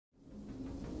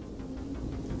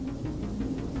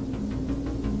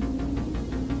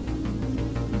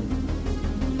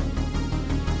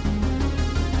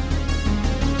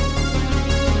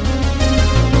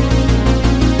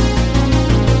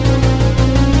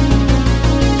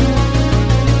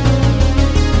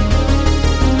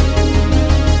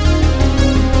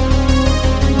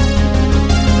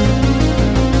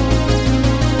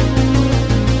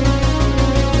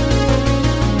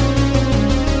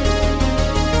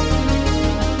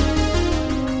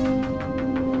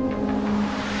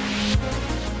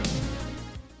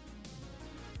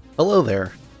Hello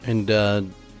there,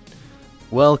 and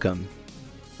welcome.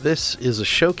 This is a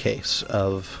showcase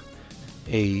of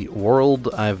a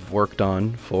world I've worked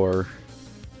on for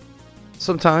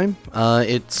some time.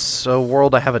 It's a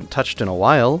world I haven't touched in a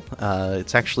while.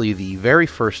 It's actually the very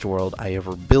first world I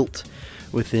ever built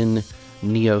within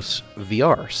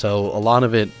Neosvr. So a lot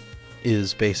of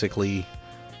it's basically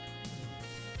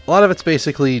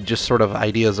just sort of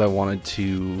ideas I wanted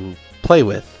to play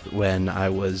with when I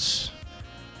was,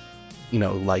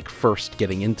 like first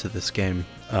getting into this game.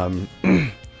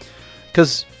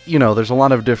 Because, there's a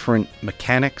lot of different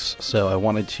mechanics, so I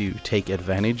wanted to take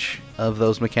advantage of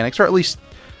those mechanics, or at least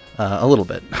a little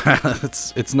bit.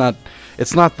 It's not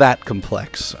that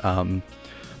complex.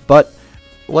 But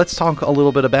let's talk a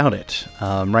little bit about it.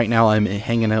 Right now I'm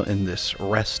hanging out in this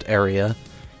rest area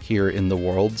here in the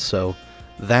world, so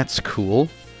that's cool.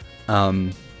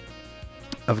 I've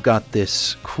got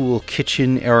this cool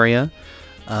kitchen area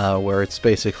where it's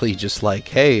basically just like,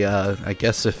 hey, I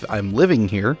guess if I'm living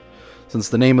here, since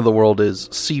the name of the world is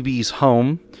CB's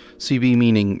home, CB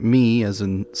meaning me, as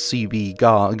in CB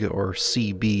GOG, or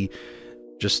CB,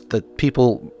 just that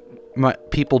people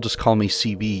just call me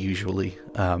CB usually,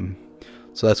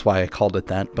 so that's why I called it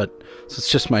that, but so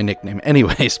it's just my nickname.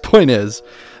 Anyways, point is,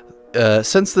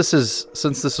 since this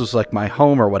was like my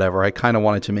home or whatever, I kind of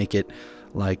wanted to make it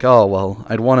like, oh well,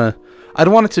 I'd want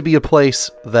it to be a place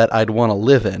that I'd want to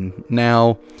live in.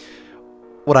 Now,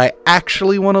 would I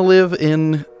actually want to live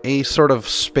in a sort of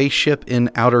spaceship in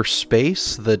outer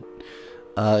space that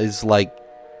is like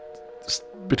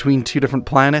between two different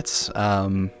planets?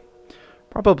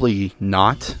 Probably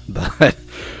not,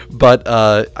 but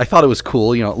I thought it was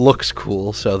cool. It looks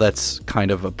cool, so that's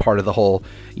kind of a part of the whole.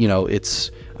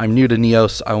 I'm new to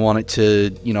Neos. I want it to,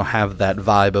 have that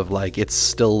vibe of like it's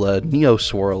still a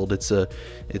Neos world. It's a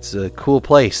cool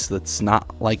place that's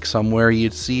not like somewhere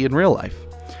you'd see in real life.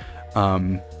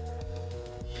 And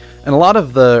a lot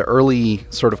of the early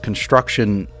sort of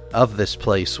construction of this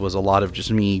place was a lot of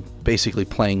just me basically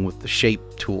playing with the shape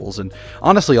tools, and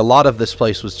honestly a lot of this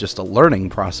place was just a learning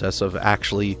process of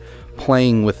actually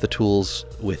playing with the tools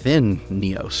within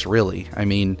Neos, really. I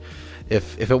mean,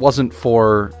 if it wasn't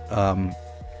for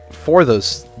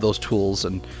those tools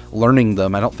and learning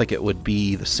them, I don't think it would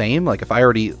be the same. Like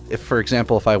if for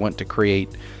example, if I went to create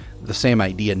the same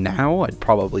idea now, I'd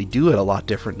probably do it a lot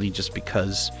differently just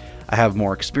because I have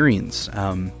more experience,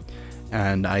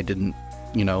 and I didn't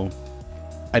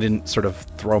sort of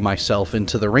throw myself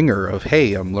into the ringer of,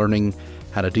 hey, I'm learning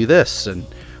how to do this, and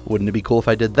wouldn't it be cool if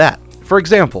I did that? For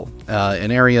example,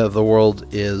 an area of the world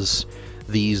is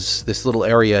this little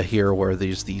area here where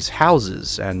there's these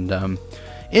houses, and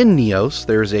in Neos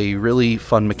there's a really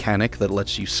fun mechanic that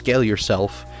lets you scale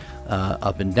yourself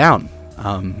up and down.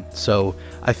 So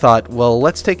I thought, well,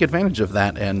 let's take advantage of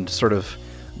that and sort of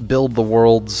build the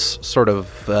world's sort of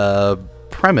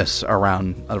premise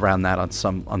around that on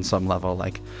some level.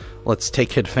 Like, let's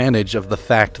take advantage of the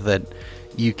fact that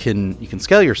you can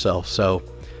scale yourself. So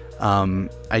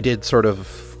I did sort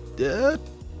of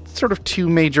two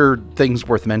major things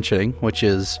worth mentioning, which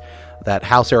is that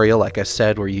house area, like I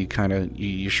said, where you kind of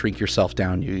you shrink yourself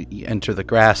down, you enter the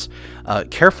grass.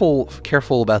 Careful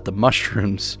about the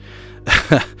mushrooms.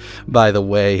 By the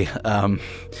way,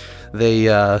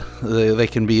 they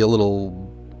can be a little,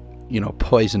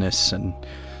 poisonous and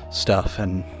stuff,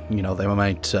 and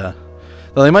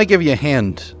they might give you a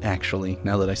hand, actually,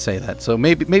 now that I say that. So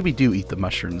maybe do eat the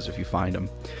mushrooms if you find them.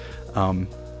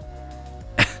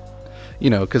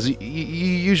 Because you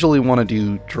usually want to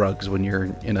do drugs when you're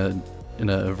in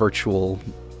a virtual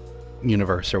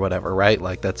universe or whatever, right?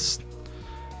 Like that's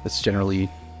generally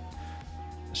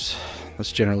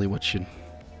what you.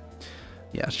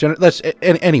 Yeah,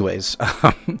 anyways.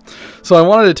 So I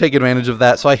wanted to take advantage of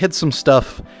that, so I hid some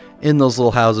stuff in those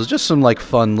little houses, just some like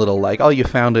fun little like, oh, you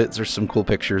found it, there's some cool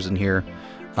pictures in here.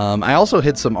 I also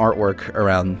hid some artwork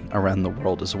around the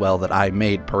world as well that I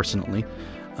made personally.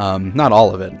 Not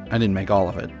all of it. I didn't make all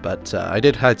of it, but I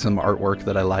did hide some artwork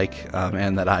that I like,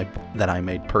 and that I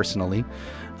made personally.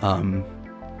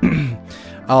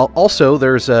 Also,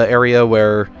 there's an area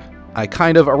where I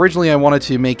originally I wanted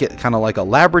to make it kind of like a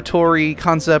laboratory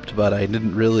concept, but I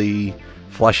didn't really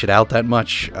flesh it out that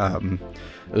much. It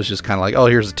was just kind of like, oh,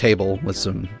 here's a table with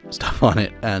some stuff on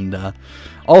it, and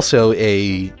also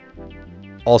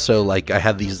like I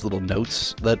had these little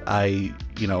notes that I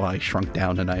shrunk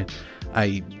down, and I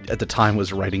at the time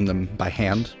was writing them by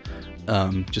hand,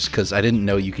 just because I didn't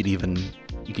know you could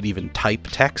even type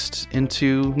text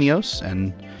into Neos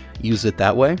and use it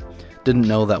that way. Didn't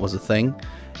know that was a thing.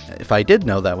 if I did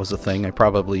know that was a thing, I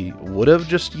probably would have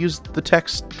just used the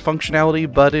text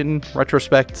functionality, but in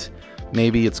retrospect,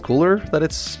 maybe it's cooler that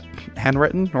it's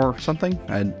handwritten or something.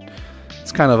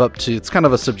 It's kind of it's kind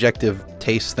of a subjective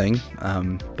taste thing,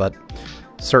 but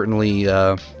certainly,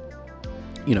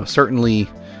 certainly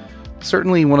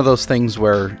one of those things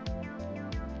where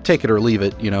take it or leave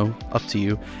it, up to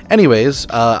you. Anyways,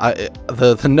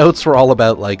 the notes were all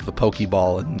about like the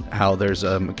Pokeball and how there's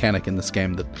a mechanic in this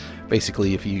game that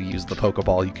basically if you use the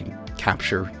Pokeball you can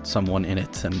capture someone in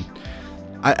it, and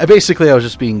I was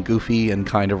just being goofy and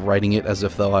kind of writing it as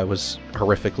if though I was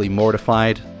horrifically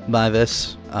mortified by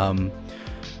this,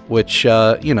 which,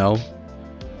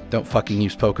 don't fucking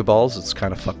use Pokeballs, it's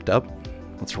kind of fucked up.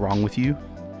 What's wrong with you?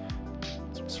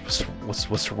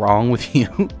 What's wrong with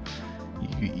you?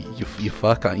 You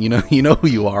fuck, you know who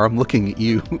you are. I'm looking at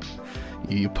you,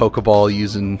 you Pokeball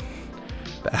using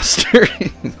bastard.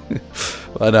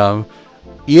 But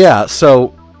yeah.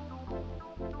 So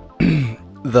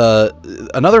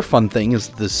another fun thing is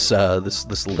this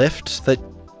lift that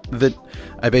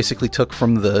I basically took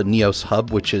from the Neos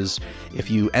hub, which is if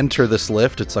you enter this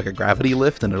lift, it's like a gravity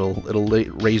lift, and it'll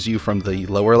raise you from the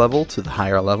lower level to the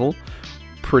higher level.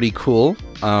 Pretty cool.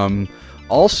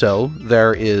 Also,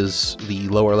 there is the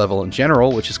lower level in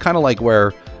general, which is kind of like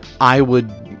where I would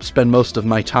spend most of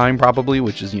my time probably,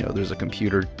 which is, there's a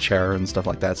computer chair and stuff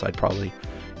like that, so I'd probably,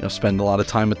 spend a lot of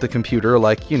time at the computer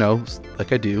like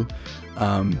I do.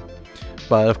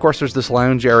 But of course there's this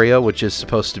lounge area, which is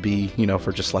supposed to be,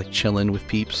 for just like chilling with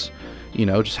peeps,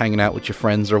 just hanging out with your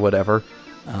friends or whatever.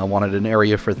 Wanted an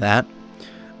area for that.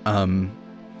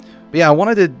 But yeah,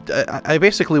 I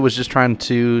basically was just trying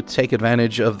to take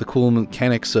advantage of the cool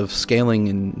mechanics of scaling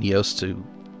in Neos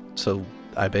so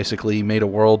I basically made a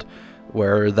world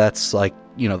where that's like,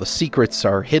 the secrets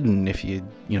are hidden if you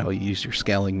use your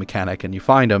scaling mechanic and you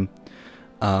find them.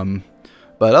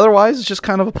 But otherwise, it's just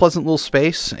kind of a pleasant little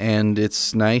space, and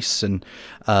it's nice. And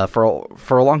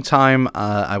for a long time,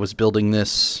 I was building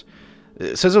this.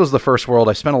 Since it was the first world,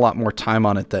 I spent a lot more time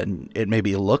on it than it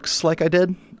maybe looks like I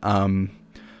did.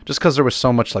 Just because there was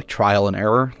so much like trial and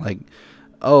error, like,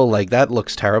 oh, like that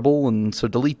looks terrible, and so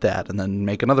delete that, and then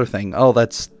make another thing. Oh,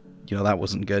 that's, that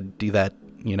wasn't good. Do that,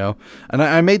 And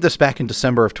I made this back in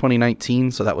December of 2019,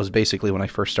 so that was basically when I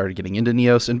first started getting into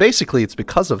Neos. And basically, it's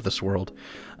because of this world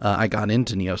I got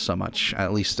into Neos so much.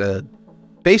 At least,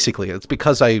 basically, it's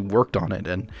because I worked on it,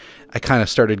 and I kind of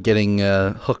started getting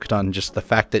hooked on just the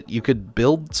fact that you could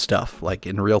build stuff like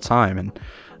in real time, and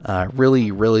really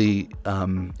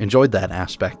enjoyed that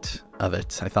aspect of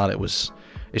it. I thought it's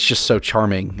just so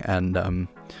charming, and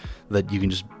that you can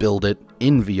just build it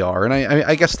in VR. And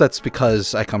I guess that's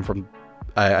because I come from,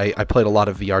 I played a lot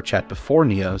of VR chat before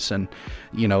Neos, and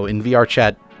in VR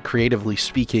chat, creatively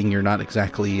speaking, you don't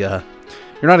exactly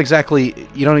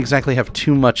have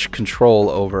too much control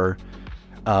over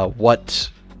what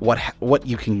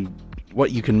you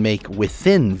can make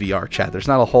within VR chat. There's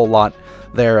not a whole lot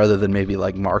there other than maybe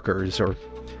like markers or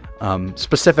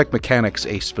specific mechanics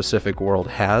a specific world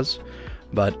has.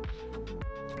 But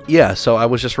yeah, so I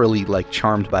was just really like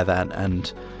charmed by that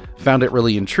and found it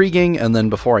really intriguing. And then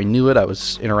before I knew it, I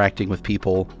was interacting with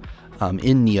people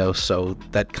in Neos, so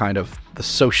that kind of the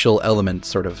social element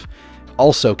sort of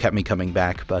also kept me coming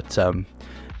back. But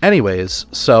anyways,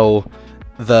 so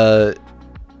the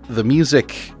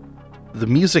music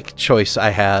choice I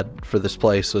had for this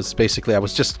place was basically, I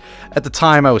was just, at the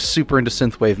time I was super into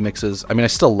synthwave mixes. I mean, I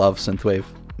still love synthwave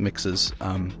mixes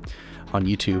on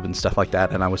YouTube and stuff like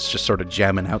that, and I was just sort of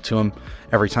jamming out to them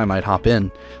every time I'd hop in.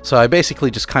 So I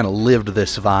basically just kind of lived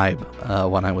this vibe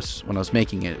when I was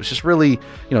making it. It was just really,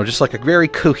 just like a very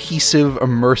cohesive,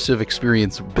 immersive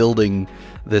experience building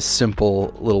this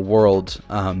simple little world.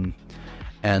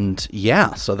 And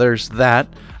yeah, so there's that.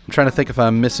 I'm trying to think if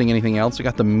I'm missing anything else. We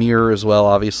got the mirror as well,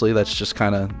 obviously. That's just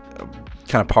kind of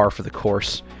par for the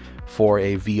course for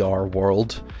a VR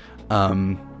world.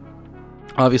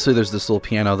 Obviously, there's this little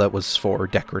piano that was for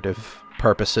decorative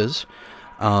purposes.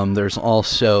 There's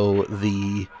also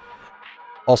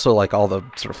like all the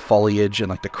sort of foliage and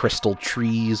like the crystal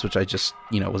trees, which I just,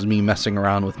 was me messing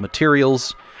around with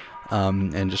materials.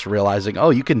 And just realizing,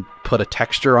 oh, you can put a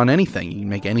texture on anything. You can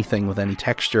make anything with any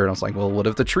texture. And I was like, well, what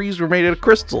if the trees were made out of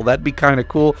crystal? That'd be kind of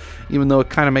cool, even though it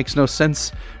kind of makes no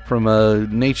sense from a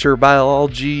nature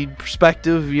biology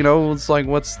perspective. It's like,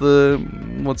 what's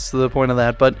the point of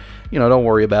that? But, don't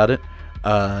worry about it.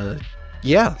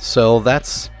 Yeah, so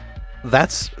that's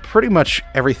pretty much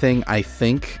everything I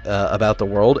think about the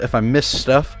world. If I miss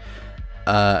stuff,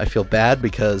 I feel bad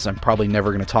because I'm probably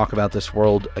never going to talk about this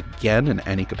world again in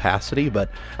any capacity, but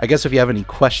I guess if you have any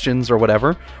questions or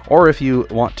whatever, or if you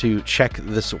want to check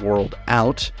this world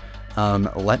out,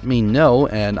 let me know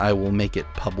and I will make it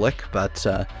public. But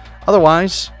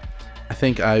otherwise, I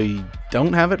think I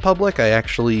don't have it public. I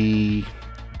actually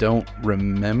don't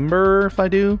remember if I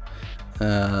do.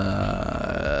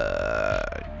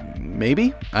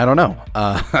 Maybe? I don't know.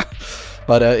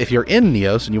 But if you're in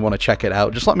Neos and you want to check it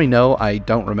out, just let me know. I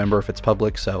don't remember if it's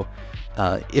public, so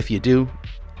if you do,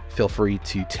 feel free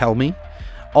to tell me.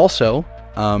 Also,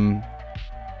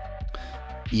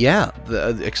 yeah,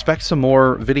 expect some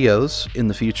more videos in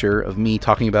the future of me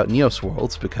talking about Neos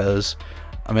worlds, because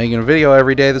I'm making a video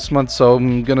every day this month, so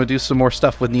I'm going to do some more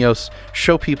stuff with Neos,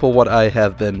 show people what I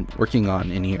have been working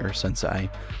on in here since I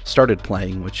started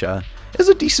playing, which is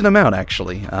a decent amount,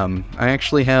 actually. I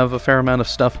actually have a fair amount of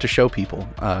stuff to show people,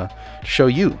 to show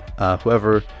you,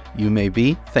 whoever you may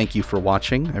be. Thank you for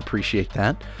watching. I appreciate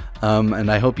that.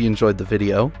 And I hope you enjoyed the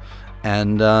video.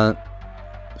 And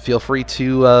feel free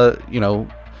to, you know,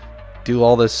 do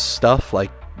all this stuff,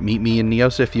 like meet me in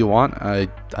Neos if you want. I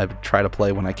try to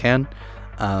play when I can.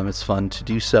 It's fun to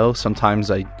do so.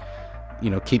 Sometimes I, you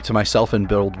know, keep to myself and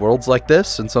build worlds like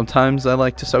this, and sometimes I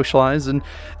like to socialize and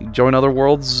join other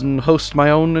worlds and host my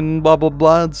own and blah blah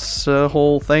blah. It's a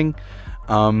whole thing.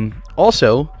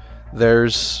 Also,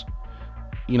 there's,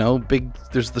 you know,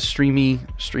 there's the streamy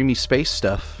space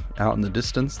stuff out in the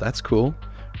distance. That's cool,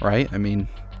 right? I mean,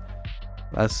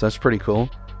 that's pretty cool.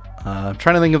 I'm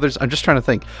trying to think if there's. I'm just trying to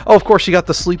think. Oh, of course, you got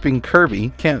the sleeping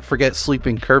Kirby. Can't forget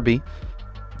sleeping Kirby.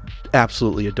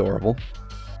 Absolutely adorable.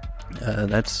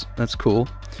 That's cool.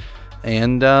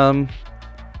 And I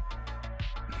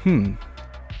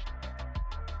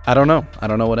don't know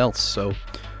what else. So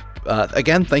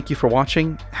again, thank you for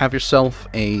watching. Have yourself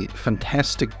a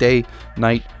fantastic day,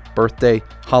 night, birthday,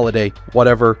 holiday,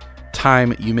 whatever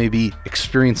time you may be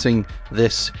experiencing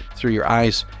this through your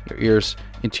eyes, your ears,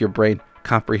 into your brain,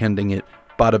 comprehending it.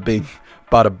 Bada bing,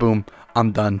 bada boom.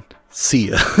 I'm done. See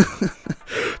ya.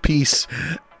 Peace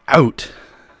out.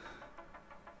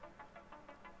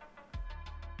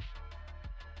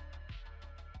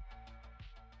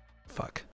 Fuck.